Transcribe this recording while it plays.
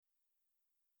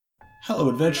Hello,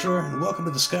 adventurer, and welcome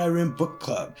to the Skyrim Book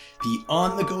Club, the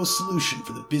on-the-go solution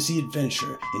for the busy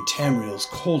adventure in Tamriel's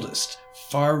coldest,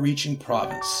 far-reaching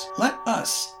province. Let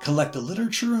us collect the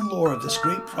literature and lore of this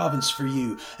great province for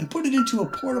you and put it into a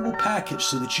portable package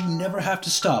so that you never have to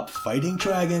stop fighting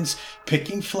dragons,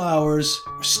 picking flowers,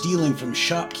 or stealing from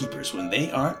shopkeepers when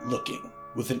they aren't looking.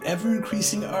 With an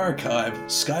ever-increasing archive,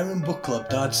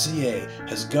 SkyrimBookClub.ca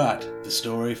has got the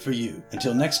story for you.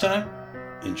 Until next time,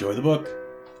 enjoy the book.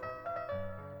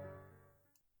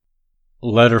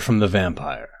 Letter from the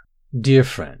Vampire. Dear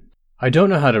friend, I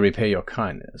don't know how to repay your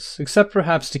kindness, except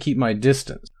perhaps to keep my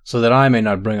distance, so that I may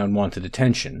not bring unwanted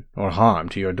attention or harm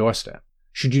to your doorstep.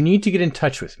 Should you need to get in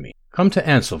touch with me, come to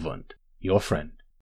Anselvund, your friend.